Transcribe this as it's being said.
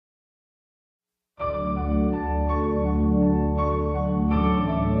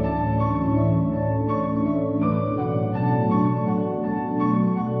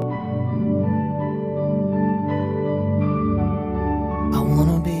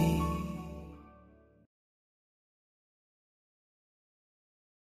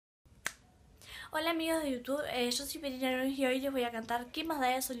Hola amigos de YouTube, yo soy Pierina Núñez y hoy les voy a cantar ¿Qué más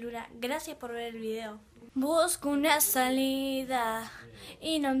da SOY LUNA? Gracias por ver el video. Busco una salida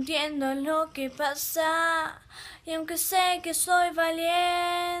y no entiendo lo que pasa. Y aunque sé que soy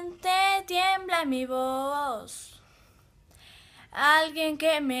valiente, tiembla mi voz. Alguien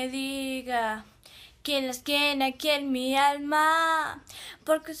que me diga quién es quién aquí en mi alma,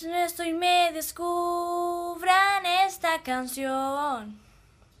 porque si no estoy me descubran esta canción.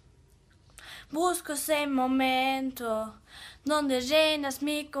 Busco ese momento donde llenas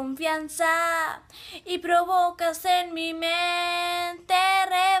mi confianza y provocas en mi mente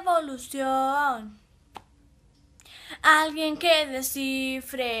revolución. Alguien que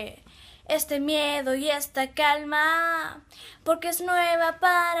descifre este miedo y esta calma, porque es nueva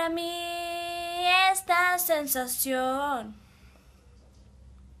para mí esta sensación.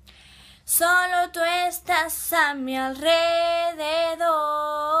 Solo tú estás a mi alrededor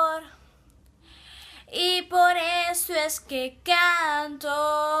y por eso es que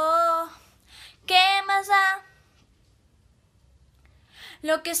canto. ¿Qué más da?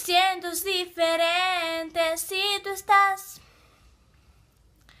 Lo que siento es diferente si tú estás.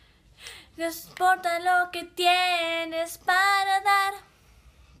 No importa lo que tienes para dar,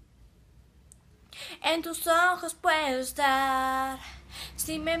 en tus ojos puedo estar.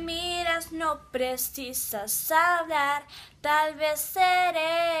 Si me miras no precisas hablar, tal vez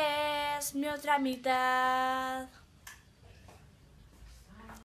eres mi otra mitad.